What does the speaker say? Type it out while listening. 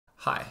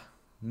Hi,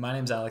 my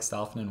name is Alex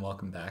Dolphin and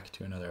welcome back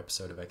to another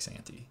episode of Ex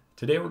Ante.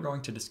 Today we're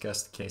going to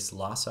discuss the case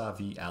LASA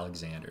v.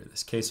 Alexander.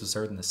 This case was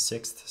heard in the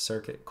 6th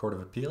Circuit Court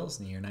of Appeals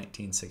in the year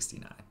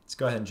 1969. Let's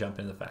go ahead and jump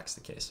into the facts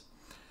of the case.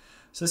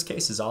 So this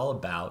case is all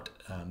about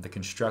the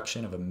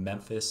construction of a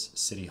Memphis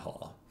City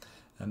Hall.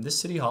 This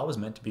City Hall was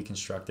meant to be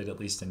constructed,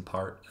 at least in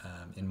part,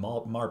 in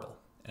marble.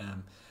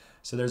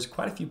 So there's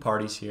quite a few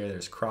parties here.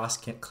 There's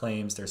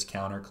cross-claims, there's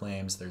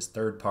counterclaims, there's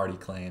third-party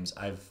claims.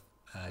 I've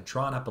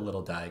drawn up a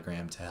little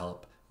diagram to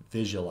help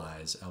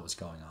visualize what's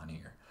going on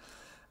here.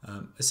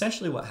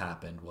 Essentially what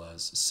happened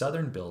was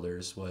Southern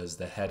Builders was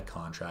the head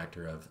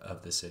contractor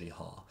of the City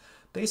Hall.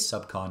 They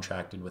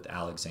subcontracted with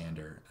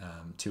Alexander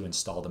to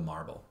install the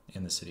marble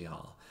in the City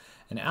Hall.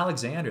 And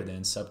Alexander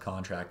then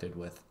subcontracted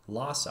with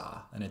LASA,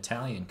 an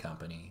Italian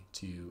company,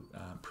 to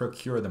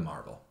procure the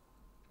marble.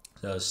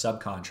 Those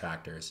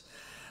subcontractors.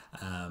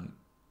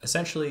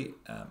 Essentially,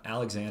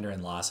 Alexander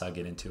and LASA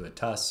get into a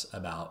tuss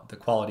about the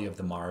quality of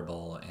the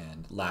marble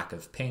and lack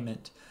of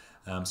payment.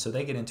 So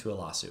they get into a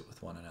lawsuit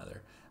with one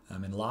another.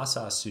 And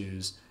LASA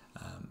sues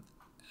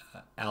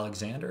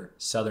Alexander,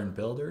 Southern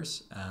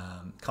Builders,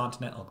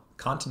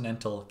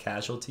 Continental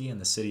Casualty,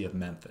 and the city of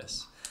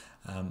Memphis.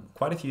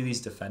 Quite a few of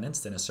these defendants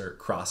then assert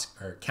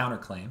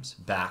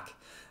counterclaims back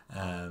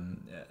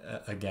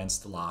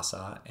against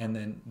LASA, and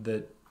then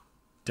the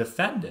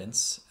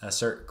defendants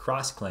assert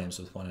cross-claims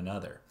with one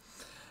another.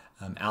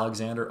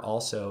 Alexander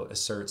also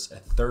asserts a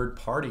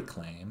third-party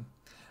claim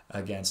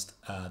against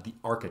the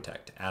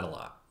architect,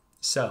 Adelot.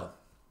 So,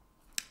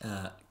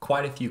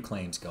 quite a few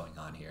claims going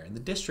on here. And the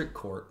district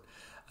court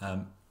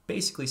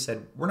basically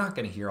said, we're not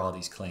going to hear all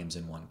these claims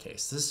in one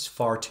case. This is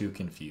far too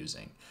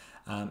confusing.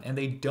 And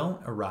they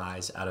don't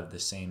arise out of the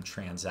same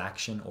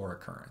transaction or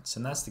occurrence.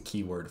 And that's the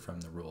key word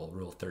from the rule,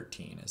 Rule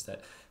 13, is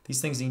that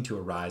these things need to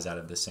arise out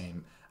of the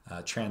same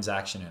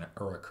transaction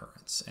or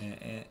occurrence.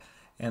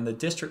 And the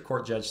district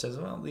court judge says,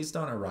 well, these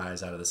don't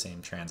arise out of the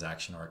same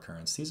transaction or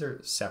occurrence. These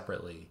are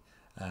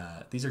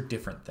these are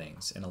different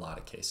things in a lot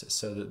of cases.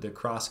 So the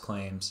cross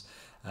claims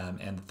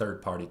and the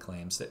third party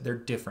claims, they're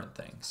different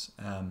things.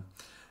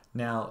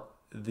 Now,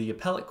 the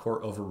appellate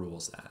court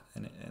overrules that.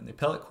 And the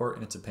appellate court,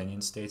 in its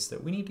opinion, states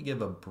that we need to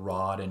give a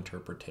broad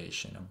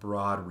interpretation, a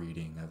broad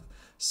reading of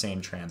same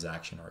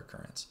transaction or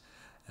occurrence.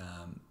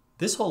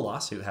 This whole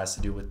lawsuit has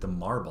to do with the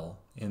marble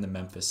in the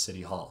Memphis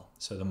City Hall.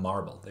 So the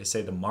marble, they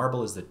say the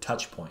marble is the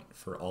touch point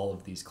for all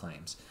of these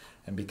claims.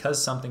 And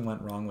because something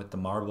went wrong with the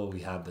marble,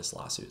 we have this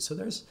lawsuit. So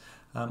there's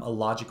a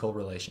logical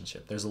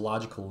relationship. There's a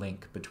logical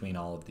link between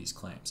all of these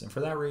claims. And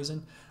for that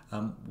reason,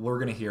 we're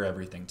going to hear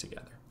everything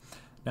together.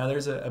 Now,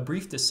 there's a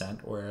brief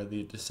dissent where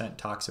the dissent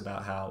talks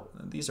about how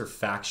these are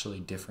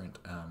factually different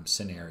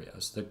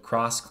scenarios. The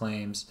cross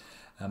claims,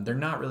 they're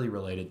not really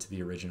related to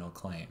the original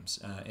claims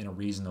in a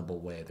reasonable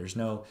way. There's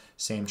no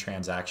same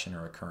transaction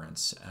or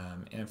occurrence.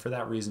 And for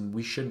that reason,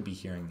 we shouldn't be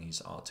hearing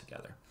these all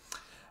together.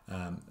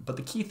 But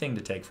the key thing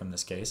to take from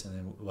this case, and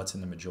then what's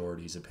in the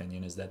majority's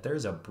opinion, is that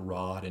there's a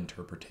broad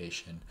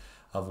interpretation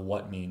of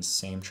what means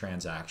same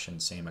transaction,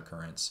 same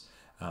occurrence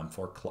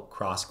for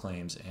cross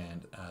claims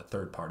and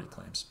third-party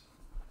claims.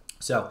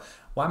 So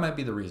why might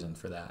be the reason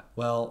for that?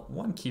 Well,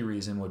 one key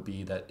reason would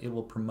be that it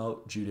will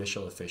promote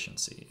judicial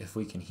efficiency if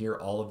we can hear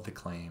all of the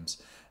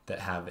claims that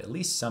have at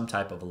least some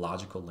type of a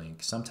logical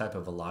link, some type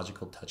of a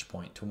logical touch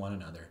point to one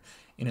another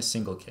in a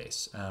single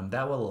case.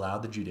 That will allow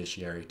the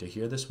judiciary to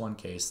hear this one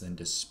case, then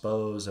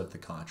dispose of the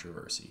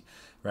controversy,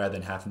 rather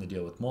than having to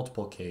deal with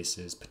multiple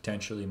cases,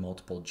 potentially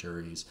multiple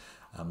juries,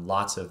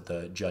 lots of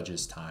the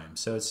judge's time.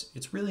 So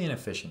it's really an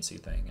efficiency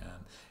thing.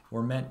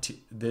 We're meant to,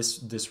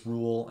 this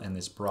rule and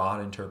this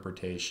broad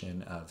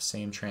interpretation of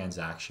same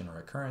transaction or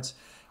occurrence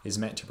is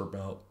meant to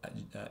promote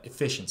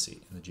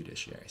efficiency in the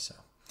judiciary. So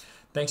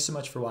thanks so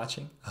much for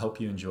watching. I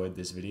hope you enjoyed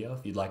this video.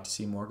 If you'd like to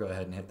see more, go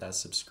ahead and hit that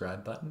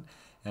subscribe button.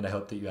 And I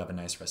hope that you have a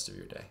nice rest of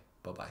your day.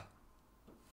 Bye-bye.